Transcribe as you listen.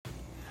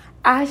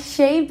Ashe,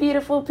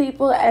 beautiful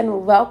people,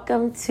 and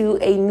welcome to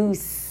a new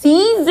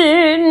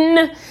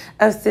season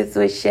of Sits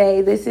with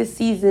Shay. This is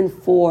season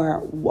 4.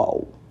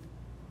 Whoa.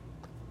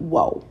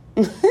 Whoa.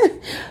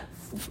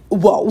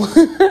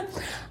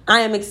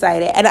 I am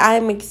excited, and I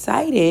am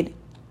excited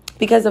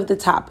because of the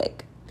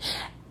topic.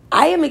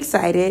 I am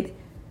excited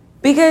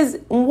because,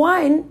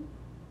 one,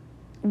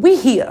 we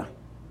here.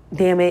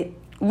 Damn it.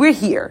 We're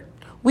here.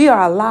 We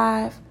are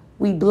alive.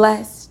 We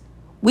blessed.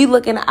 We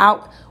looking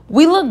out.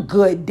 We look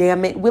good,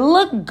 damn it.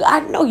 I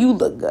know you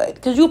look good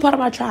because you're part of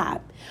my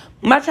tribe.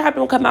 My tribe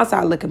don't come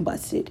outside looking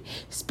busted.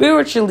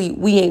 Spiritually,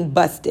 we ain't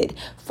busted.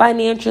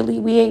 Financially,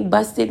 we ain't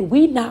busted.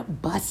 We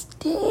not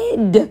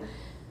busted.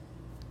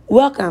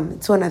 Welcome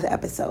to another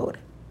episode.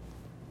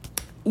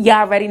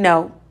 Y'all already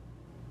know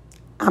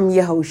I'm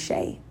your host,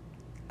 Shay.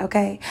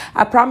 Okay?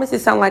 I promise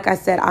it sound like I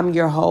said I'm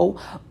your hoe,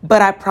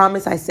 but I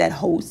promise I said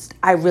host.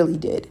 I really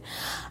did.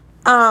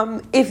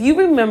 If you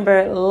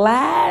remember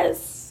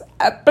last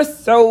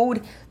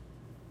episode,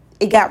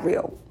 it got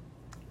real.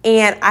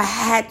 And I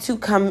had to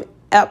come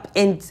up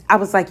and I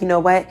was like, you know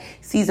what?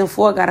 Season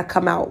 4 got to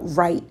come out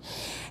right.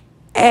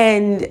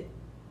 And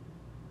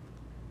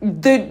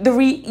let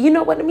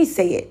me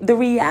say it. The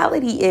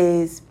reality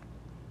is,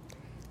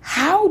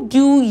 how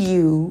do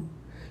you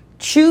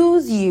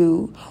choose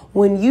you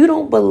when you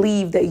don't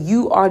believe that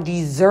you are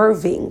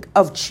deserving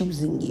of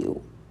choosing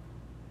you?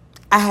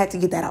 I had to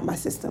get that out of my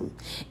system.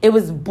 It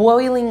was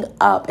boiling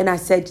up, and I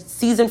said,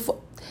 season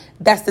 4,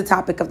 that's the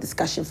topic of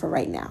discussion for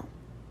right now.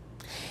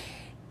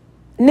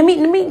 Let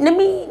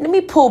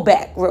me pull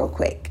back real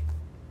quick.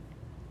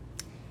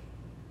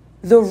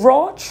 The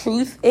raw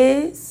truth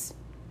is,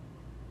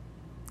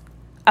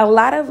 a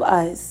lot of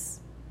us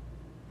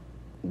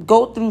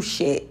go through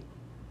shit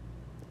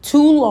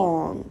too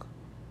long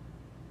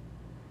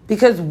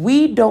because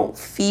we don't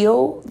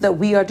feel that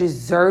we are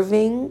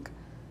deserving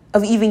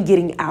of even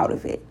getting out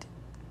of it.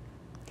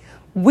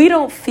 We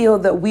don't feel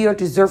that we are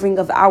deserving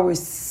of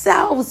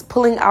ourselves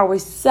pulling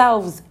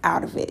ourselves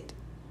out of it.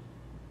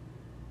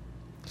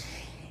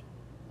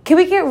 Can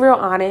we get real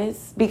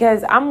honest?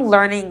 Because I'm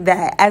learning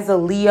that as a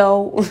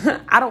Leo,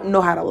 I don't know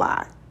how to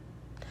lie.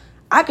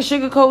 I can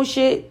sugarcoat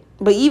shit,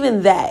 but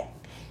even that,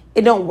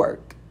 it don't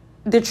work.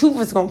 The truth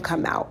is going to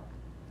come out.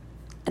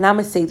 And I'm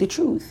going to say the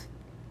truth.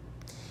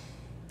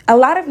 A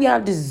lot of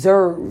y'all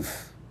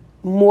deserve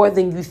more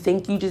than you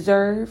think you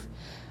deserve,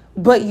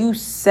 but you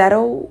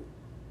settle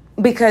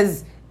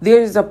because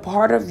there's a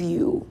part of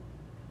you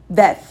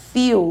that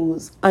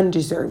feels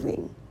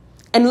undeserving.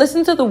 And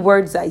listen to the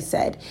words I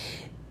said.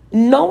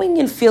 Knowing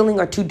and feeling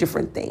are two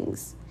different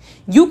things.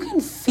 You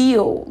can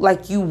feel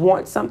like you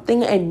want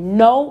something and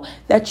know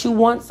that you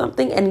want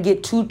something and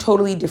get two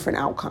totally different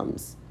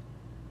outcomes.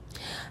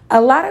 A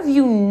lot of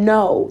you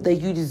know that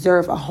you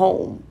deserve a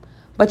home,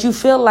 but you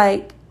feel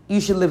like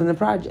you should live in the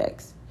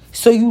projects.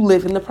 So you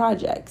live in the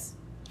projects.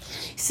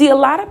 See, a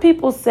lot of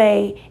people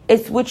say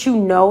it's what you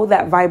know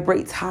that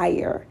vibrates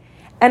higher.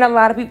 And a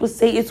lot of people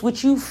say it's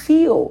what you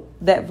feel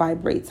that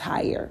vibrates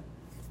higher.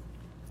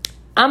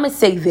 I'm going to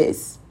say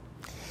this.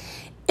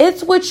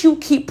 It's what you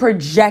keep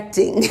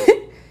projecting.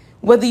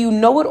 Whether you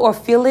know it or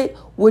feel it,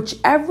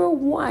 whichever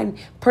one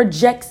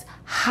projects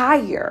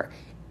higher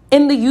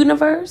in the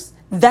universe,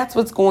 that's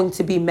what's going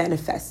to be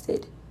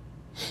manifested.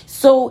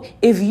 So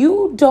if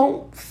you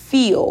don't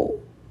feel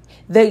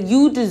that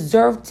you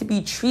deserve to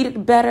be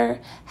treated better,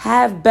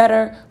 have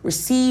better,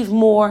 receive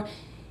more,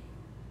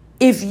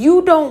 if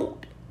you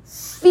don't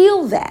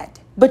feel that,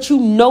 but you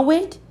know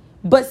it,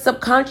 but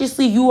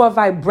subconsciously you are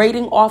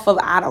vibrating off of,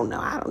 I don't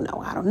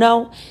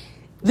know,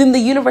 then the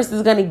universe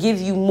is going to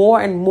give you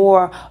more and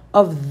more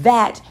of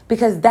that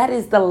because that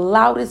is the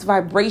loudest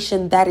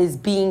vibration that is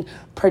being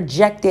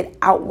projected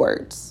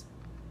outwards.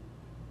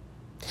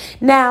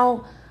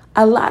 Now,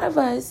 a lot of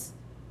us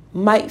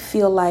might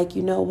feel like,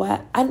 you know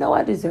what? I know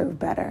I deserve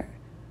better,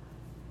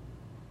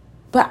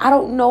 but I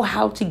don't know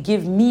how to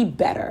give me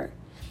better.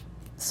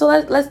 So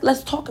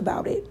let's talk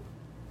about it.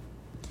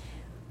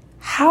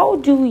 How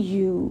do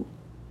you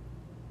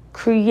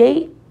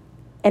create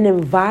an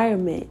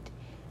environment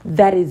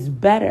that is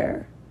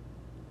better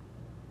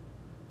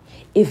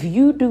if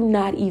you do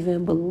not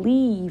even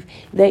believe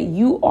that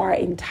you are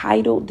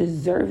entitled,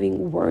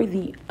 deserving,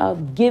 worthy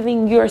of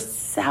giving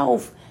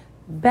yourself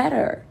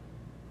better?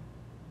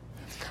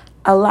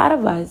 A lot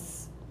of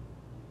us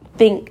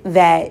think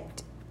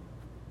that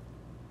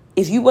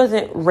if you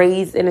wasn't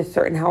raised in a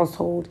certain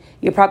household,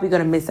 you're probably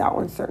going to miss out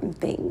on certain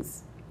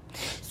things.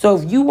 So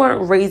if you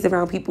weren't raised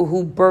around people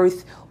who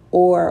birthed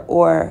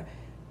or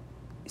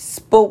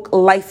spoke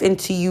life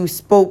into you,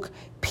 spoke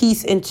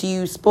peace into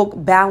you, spoke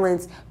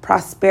balance,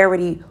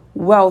 prosperity,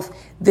 wealth,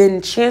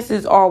 then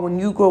chances are when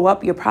you grow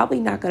up, you're probably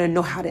not going to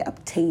know how to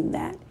obtain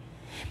that.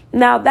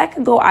 Now, that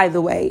could go either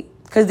way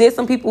because there's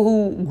some people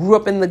who grew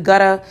up in the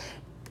gutter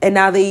and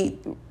now they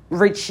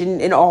rich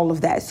and all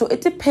of that. So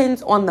it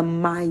depends on the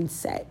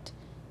mindset.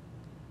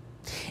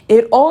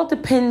 It all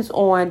depends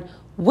on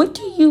what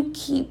do you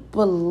keep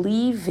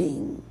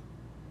believing?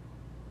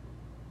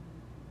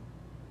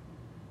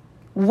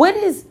 What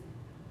is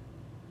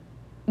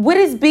What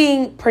is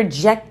being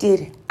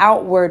projected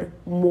outward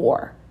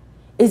more?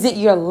 Is it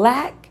your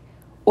lack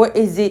or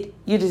is it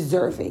your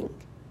deserving?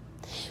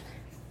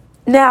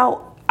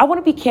 Now, I want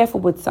to be careful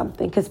with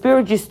something because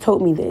Spirit just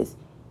told me this.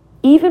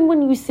 Even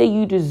when you say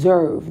you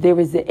deserve, there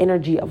is the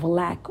energy of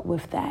lack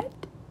with that.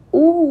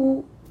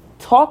 Ooh,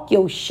 talk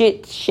your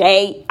shit,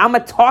 Shay. I'ma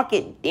talk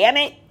it, damn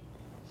it.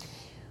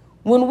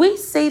 When we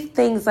say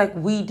things like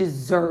we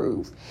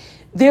deserve,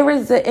 there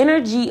is an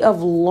energy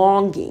of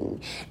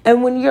longing.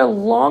 And when you're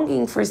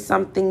longing for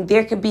something,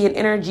 there could be an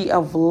energy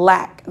of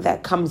lack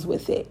that comes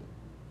with it.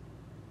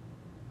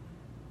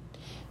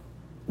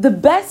 The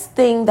best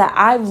thing that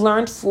I've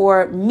learned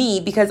for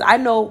me, because I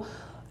know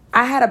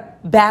I had a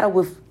battle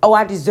with,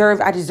 I deserve.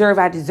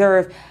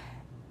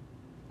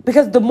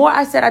 Because the more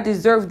I said I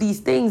deserve these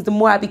things, the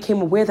more I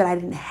became aware that I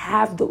didn't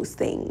have those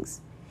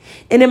things.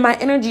 And in my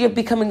energy of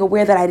becoming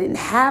aware that I didn't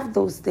have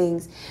those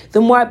things,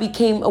 the more I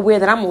became aware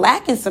that I'm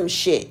lacking some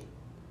shit.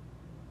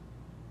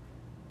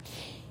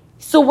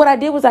 So what I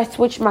did was I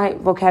switched my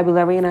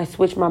vocabulary and I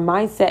switched my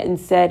mindset and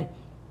said,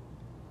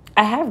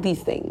 I have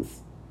these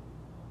things.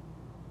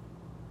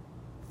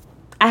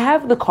 I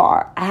have the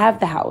car, I have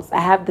the house, I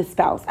have the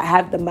spouse, I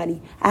have the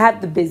money, I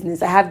have the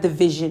business, I have the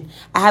vision,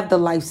 I have the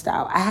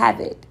lifestyle, I have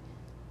it.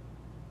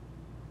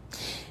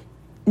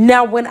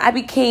 Now, when I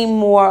became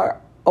more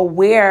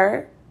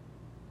aware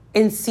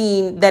and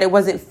seeing that it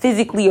wasn't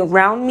physically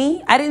around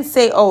me, I didn't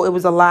say, oh, it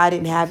was a lie, I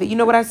didn't have it. You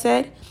know what I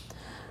said?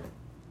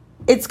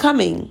 It's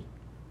coming.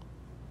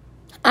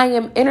 I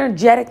am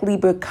energetically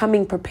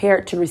becoming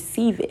prepared to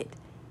receive it.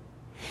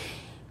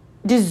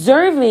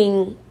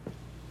 Deserving,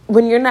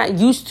 when you're not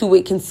used to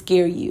it, can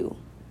scare you.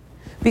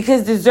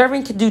 Because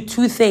deserving can do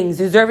two things.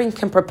 Deserving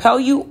can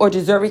propel you or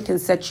deserving can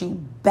set you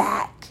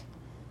back.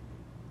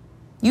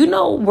 You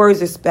know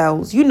words are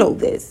spells. You know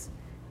this.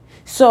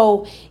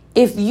 So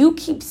if you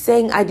keep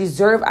saying, I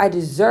deserve,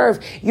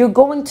 you're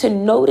going to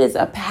notice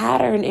a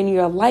pattern in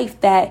your life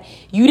that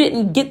you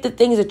didn't get the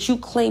things that you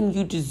claim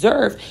you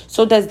deserve.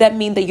 So does that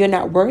mean that you're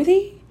not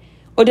worthy?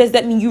 Or does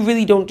that mean you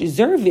really don't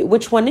deserve it?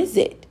 Which one is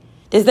it?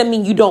 Does that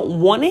mean you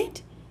don't want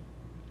it?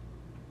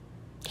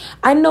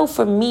 I know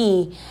for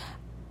me,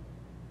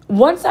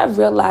 once I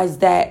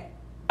realized that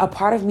a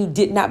part of me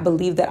did not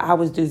believe that I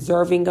was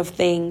deserving of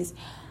things,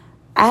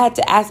 I had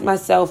to ask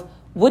myself,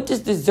 what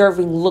does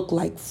deserving look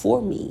like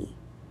for me?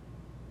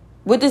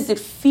 What does it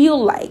feel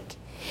like?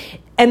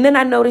 And then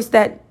I noticed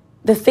that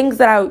the things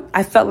that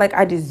I felt like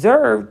I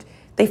deserved,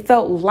 they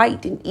felt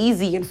light and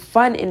easy and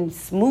fun and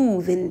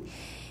smooth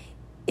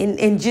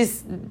and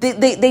just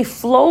they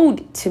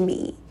flowed to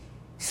me.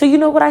 So you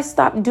know what I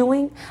stopped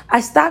doing?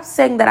 I stopped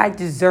saying that I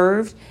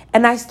deserved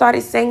and I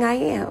started saying I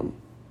am.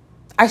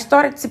 I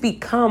started to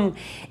become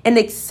and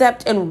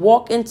accept and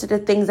walk into the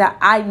things that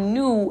I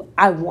knew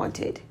I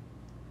wanted.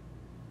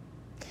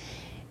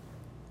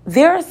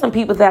 There are some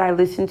people that I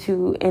listen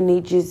to and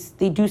they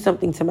do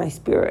something to my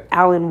spirit.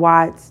 Alan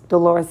Watts,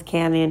 Dolores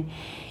Cannon,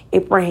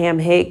 Abraham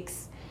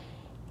Hicks.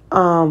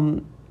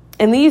 And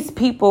these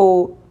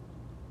people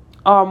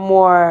are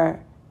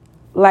more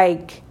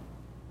like,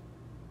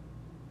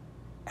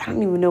 I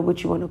don't even know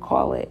what you want to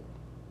call it.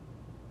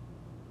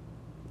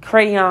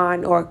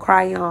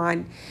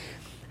 Cryon.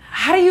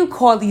 How do you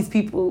call these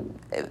people?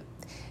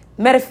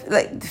 I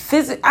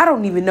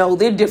don't even know.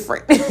 They're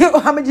different. I'm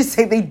going to just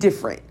say they're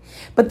different.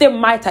 But they're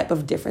my type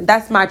of different.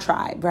 That's my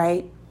tribe,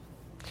 right?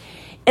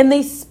 And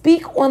they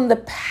speak on the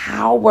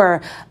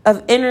power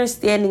of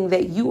understanding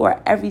that you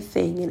are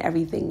everything and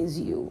everything is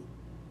you.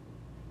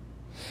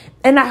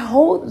 And I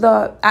hold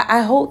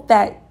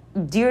that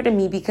dear to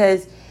me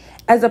because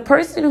as a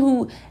person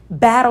who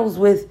battles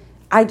with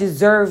I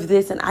deserve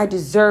this and I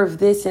deserve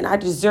this and I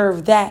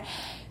deserve that,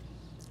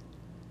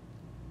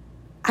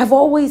 I've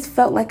always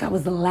felt like I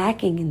was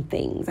lacking in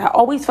things. I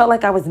always felt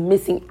like I was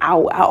missing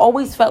out. I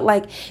always felt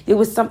like there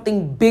was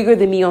something bigger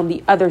than me on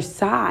the other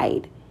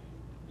side.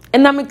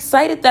 And I'm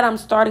excited that I'm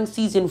starting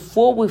season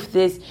 4 with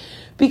this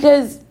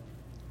because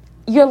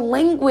your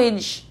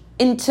language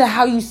into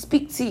how you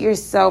speak to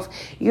yourself,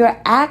 your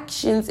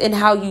actions and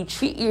how you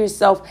treat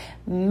yourself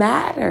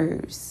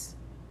matters.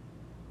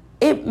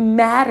 It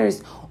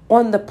matters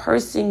on the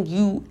person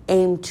you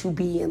aim to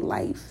be in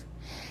life.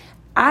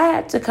 I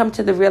had to come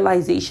to the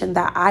realization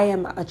that I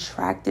am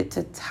attracted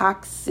to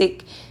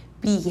toxic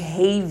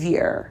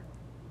behavior.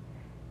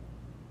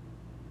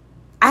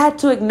 I had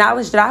to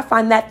acknowledge that I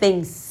find that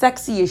thing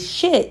sexy as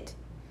shit.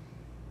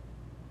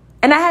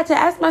 And I had to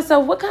ask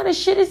myself, what kind of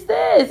shit is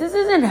this? This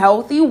isn't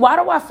healthy. Why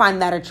do I find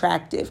that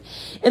attractive?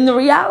 And the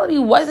reality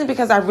wasn't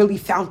because I really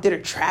found it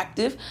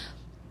attractive.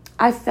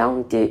 I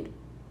found it,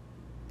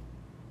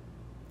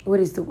 what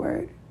is the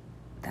word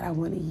that I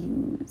want to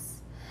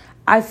use?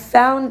 I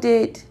found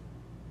it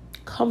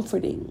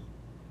comforting.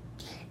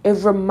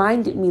 It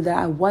reminded me that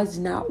I was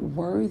not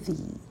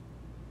worthy.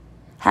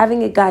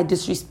 Having a guy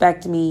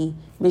disrespect me,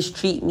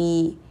 mistreat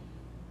me,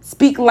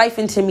 speak life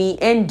into me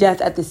and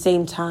death at the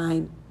same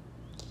time,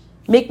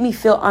 make me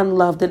feel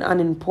unloved and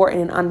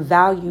unimportant and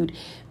unvalued,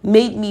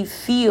 made me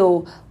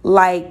feel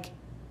like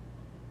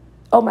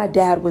oh, my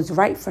dad was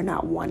right for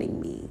not wanting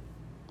me.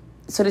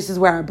 So this is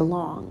where I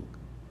belong.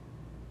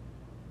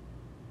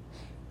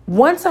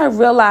 Once I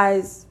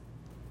realized,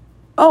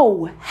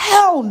 oh,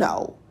 hell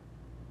no.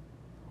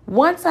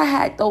 Once I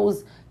had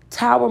those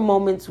tower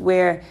moments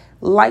where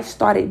life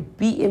started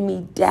beating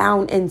me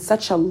down in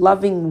such a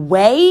loving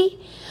way,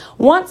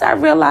 once I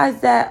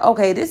realized that,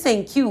 okay, this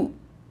ain't cute.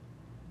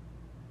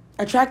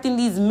 Attracting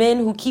these men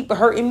who keep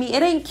hurting me,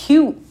 it ain't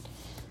cute.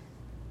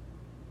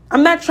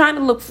 I'm not trying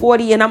to look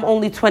 40 and I'm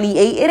only 28.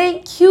 It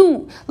ain't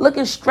cute.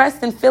 Looking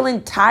stressed and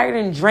feeling tired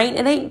and drained.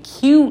 It ain't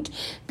cute.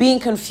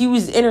 Being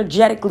confused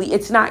energetically.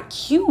 It's not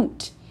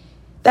cute.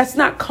 That's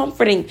not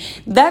comforting.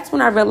 That's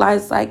when I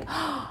realized, like,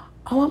 oh,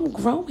 I'm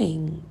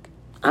growing.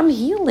 I'm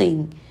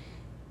healing.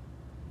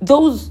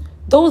 Those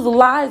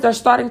lies are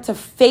starting to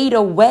fade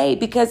away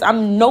because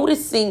I'm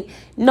noticing,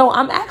 no,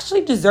 I'm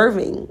actually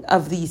deserving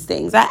of these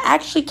things. I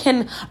actually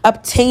can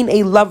obtain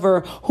a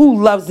lover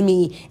who loves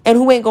me and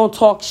who ain't gonna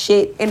talk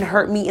shit and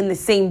hurt me in the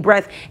same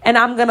breath. And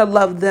I'm gonna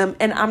love them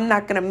and I'm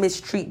not gonna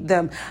mistreat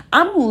them.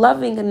 I'm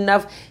loving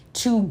enough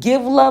to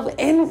give love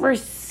and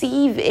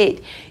receive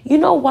it. You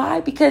know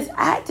why? Because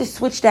I had to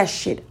switch that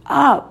shit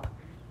up.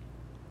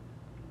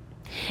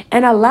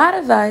 And a lot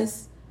of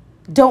us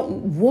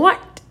don't want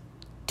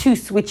to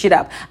switch it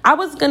up. I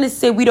was going to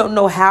say we don't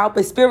know how,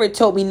 but Spirit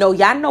told me, no,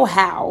 y'all know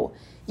how.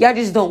 Y'all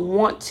just don't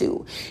want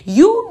to.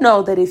 You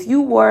know that if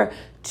you were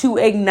to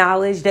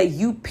acknowledge that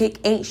you pick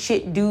ain't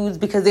shit dudes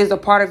because there's a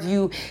part of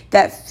you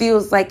that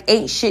feels like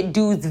ain't shit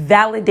dudes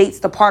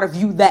validates the part of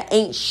you that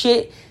ain't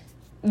shit,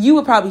 you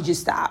would probably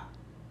just stop.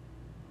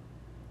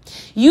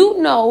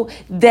 You know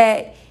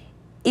that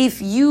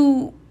if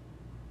you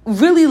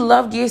really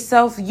loved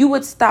yourself, you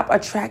would stop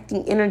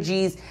attracting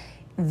energies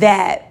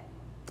that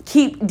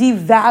keep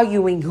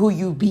devaluing who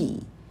you be.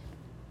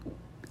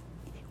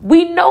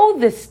 We know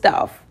this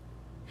stuff.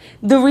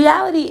 The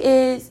reality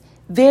is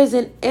there's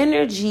an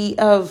energy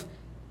of,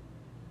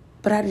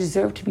 but I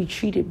deserve to be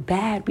treated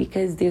bad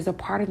because there's a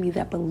part of me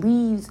that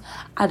believes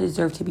I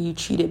deserve to be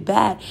treated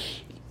bad.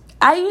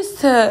 I used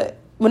to,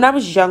 when I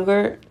was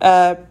younger,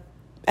 I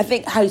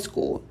think high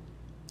school,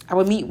 I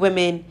would meet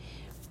women,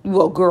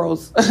 well,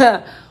 girls,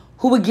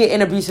 who would get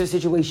in abusive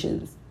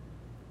situations.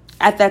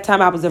 At that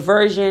time, I was a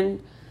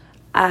virgin.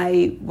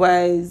 I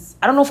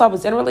don't know if I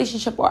was in a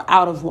relationship or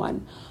out of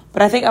one,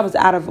 but I think I was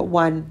out of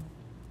one.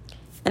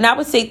 And I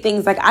would say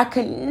things like, I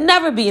could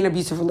never be in an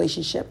abusive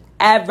relationship,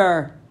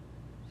 ever.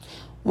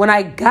 When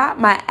I got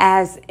my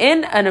ass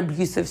in an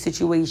abusive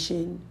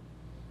situation,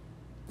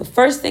 the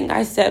first thing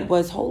I said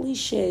was, holy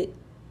shit.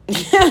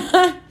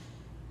 It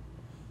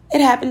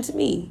happened to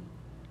me.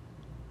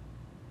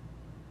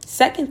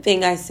 Second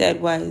thing I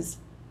said was,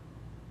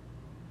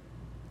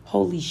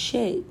 holy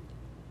shit.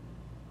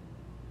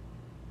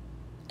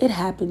 It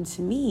happened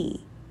to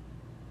me.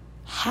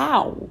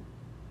 How?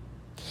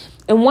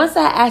 And once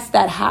I asked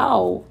that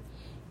how,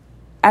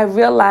 I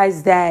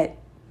realized that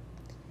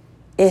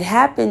it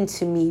happened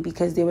to me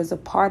because there was a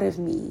part of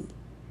me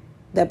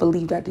that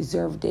believed I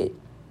deserved it.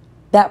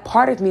 That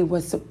part of me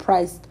was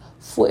suppressed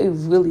for a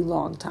really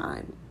long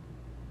time.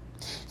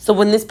 So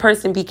when this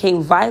person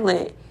became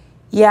violent,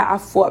 yeah, I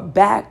fought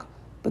back,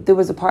 but there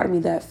was a part of me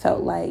that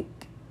felt like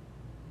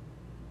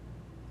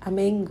I'm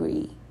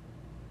angry.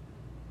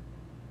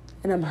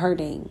 And I'm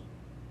hurting.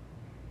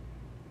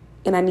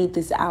 And I need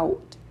this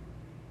out.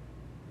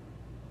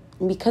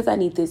 And because I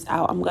need this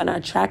out, I'm going to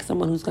attract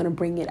someone who's going to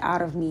bring it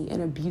out of me, an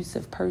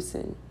abusive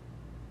person.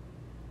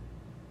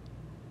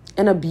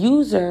 An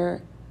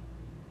abuser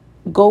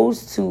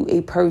goes to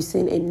a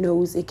person and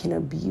knows it can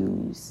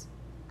abuse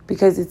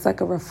because it's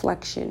like a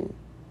reflection.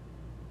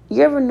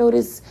 You ever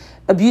notice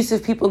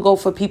abusive people go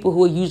for people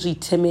who are usually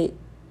timid?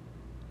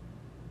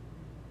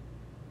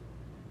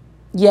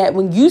 Yet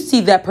when you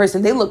see that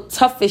person, they look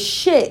tough as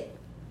shit.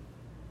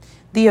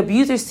 The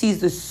abuser sees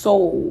the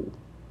soul.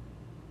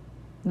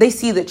 They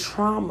see the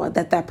trauma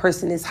that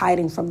person is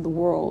hiding from the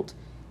world.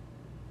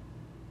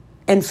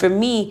 And for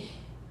me,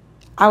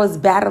 I was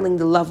battling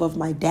the love of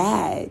my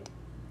dad.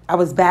 I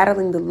was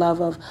battling the love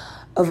of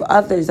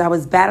others. I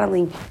was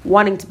battling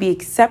wanting to be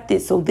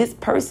accepted. So this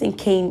person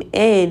came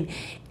in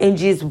and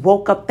just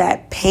woke up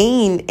that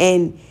pain,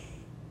 and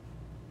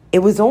it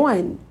was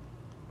on.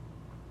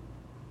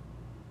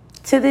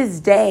 To this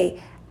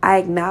day, I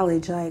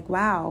acknowledge, like,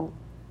 wow,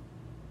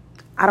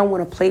 I don't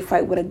want to play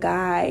fight with a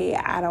guy.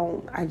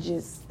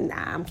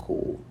 I'm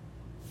cool.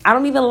 I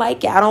don't even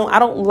like it. I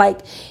don't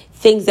like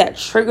things that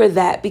trigger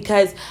that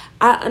because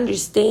I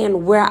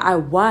understand where I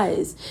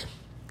was.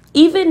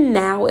 Even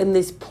now in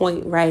this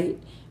point, right,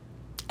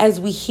 as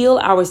we heal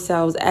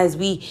ourselves, as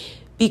we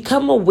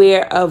become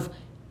aware of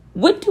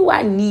what do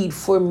I need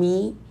for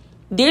me,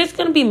 there's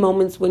going to be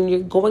moments when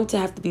you're going to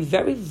have to be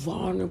very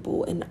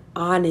vulnerable and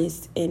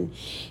honest and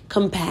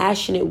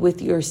compassionate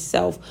with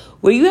yourself,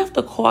 where you have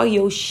to call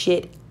your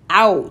shit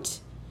out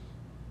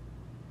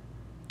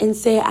and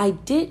say, I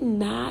did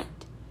not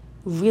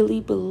really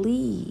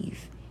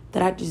believe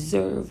that I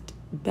deserved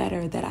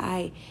better, that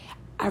I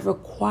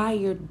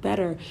required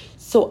better.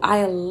 So I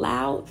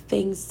allowed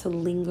things to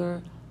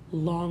linger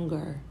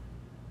longer.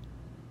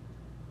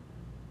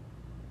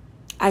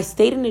 I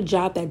stayed in a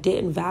job that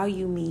didn't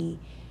value me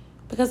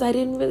because I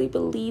didn't really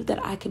believe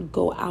that I could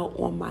go out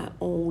on my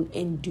own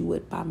and do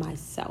it by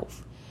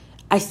myself.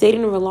 I stayed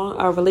in a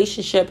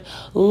relationship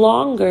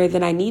longer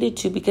than I needed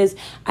to because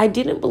I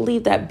didn't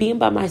believe that being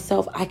by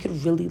myself, I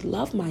could really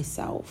love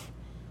myself.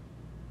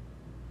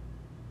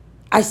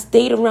 I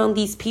stayed around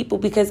these people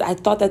because I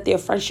thought that their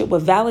friendship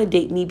would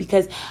validate me,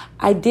 because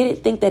I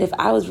didn't think that if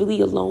I was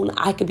really alone,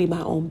 I could be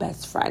my own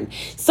best friend.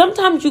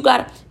 Sometimes you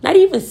gotta, not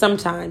even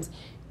sometimes,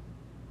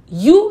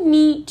 you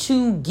need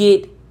to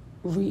get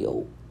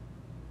real.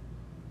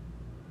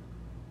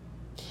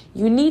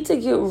 You need to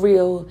get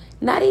real,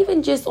 not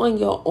even just on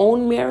your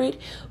own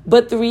merit,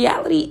 but the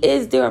reality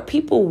is there are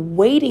people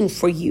waiting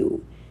for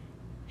you.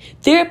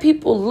 There are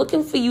people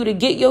looking for you to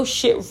get your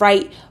shit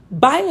right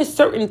by a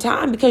certain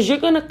time, because you're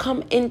going to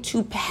come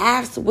into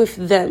paths with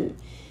them.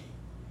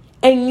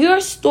 And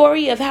your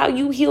story of how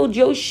you healed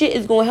your shit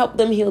is going to help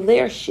them heal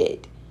their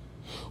shit.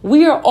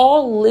 We are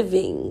all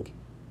living,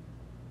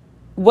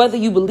 whether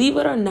you believe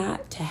it or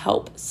not, to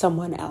help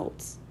someone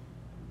else.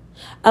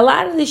 A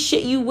lot of the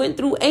shit you went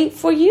through ain't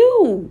for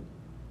you.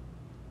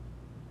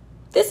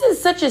 This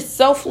is such a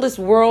selfless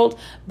world,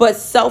 but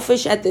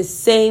selfish at the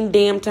same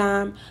damn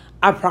time.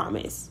 I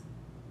promise.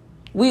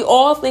 We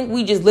all think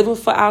we just living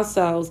for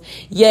ourselves.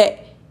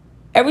 Yet,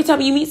 every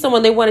time you meet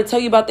someone, they want to tell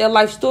you about their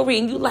life story.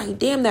 And you like,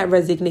 damn, that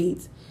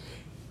resonates.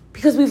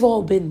 Because we've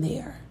all been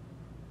there.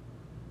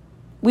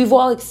 We've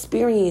all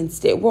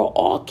experienced it. We're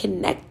all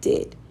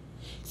connected.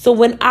 So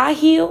when I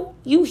heal,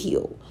 you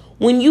heal.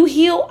 When you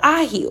heal,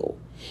 I heal.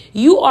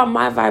 You are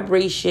my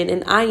vibration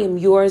and I am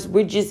yours.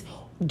 We're just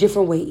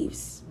different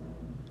waves.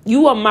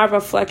 You are my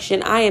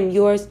reflection. I am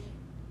yours.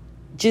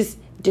 Just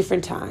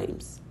different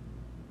times.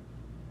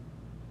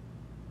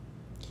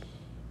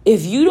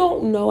 If you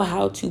don't know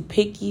how to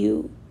pick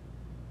you,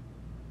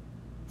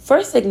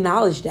 first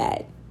acknowledge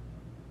that.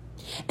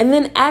 And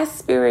then ask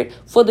Spirit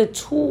for the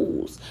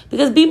tools.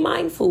 Because be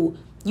mindful,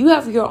 you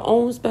have your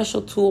own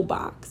special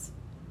toolbox.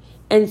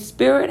 And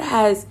Spirit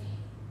has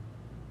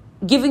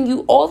given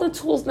you all the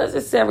tools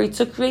necessary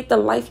to create the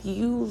life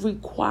you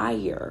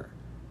require,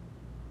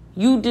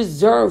 you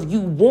deserve, you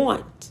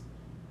want.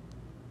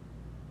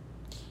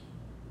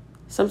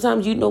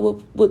 Sometimes you know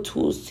what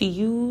tools to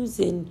use,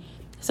 and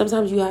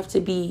sometimes you have to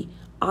be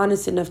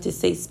honest enough to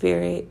say,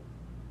 Spirit,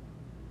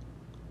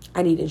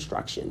 I need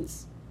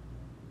instructions.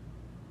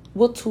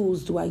 What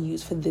tools do I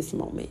use for this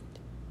moment?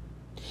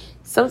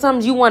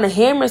 Sometimes you want to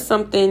hammer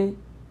something,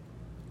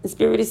 and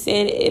Spirit is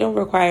saying, it don't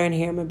require a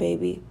hammer,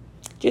 baby.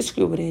 Just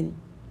screw it in.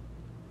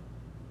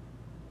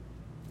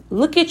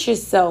 Look at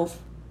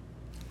yourself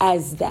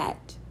as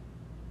that.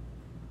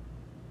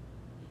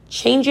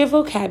 Change your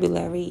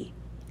vocabulary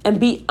and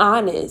be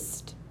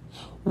honest.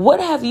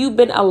 What have you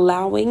been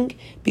allowing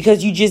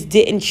because you just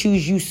didn't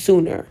choose you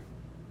sooner?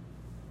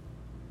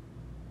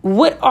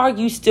 What are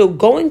you still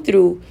going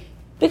through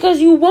because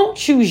you won't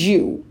choose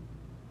you?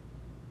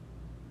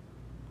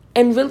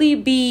 And really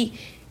be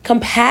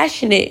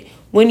compassionate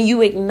when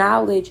you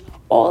acknowledge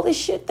all the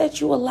shit that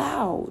you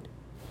allowed.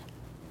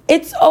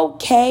 It's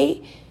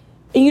okay.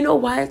 And you know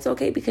why it's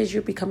okay? Because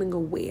you're becoming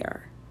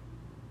aware.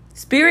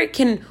 Spirit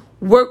can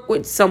work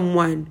with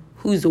someone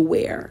who's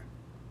aware.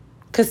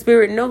 Because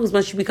Spirit knows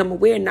once you become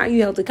aware, now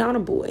you're held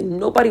accountable. And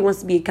nobody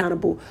wants to be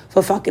accountable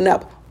for fucking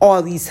up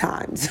all these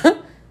times.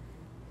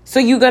 So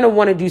you're going to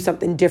want to do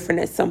something different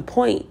at some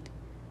point.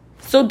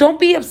 So don't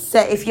be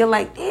upset if you're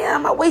like,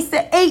 damn, I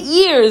wasted 8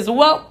 years.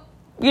 Well,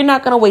 you're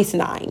not going to waste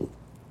 9.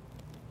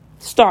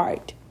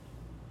 Start.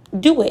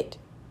 Do it.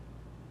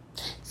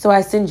 So I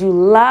send you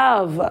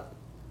love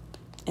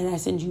and I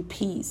send you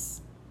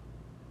peace.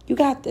 You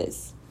got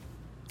this.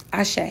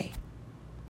 Ashe.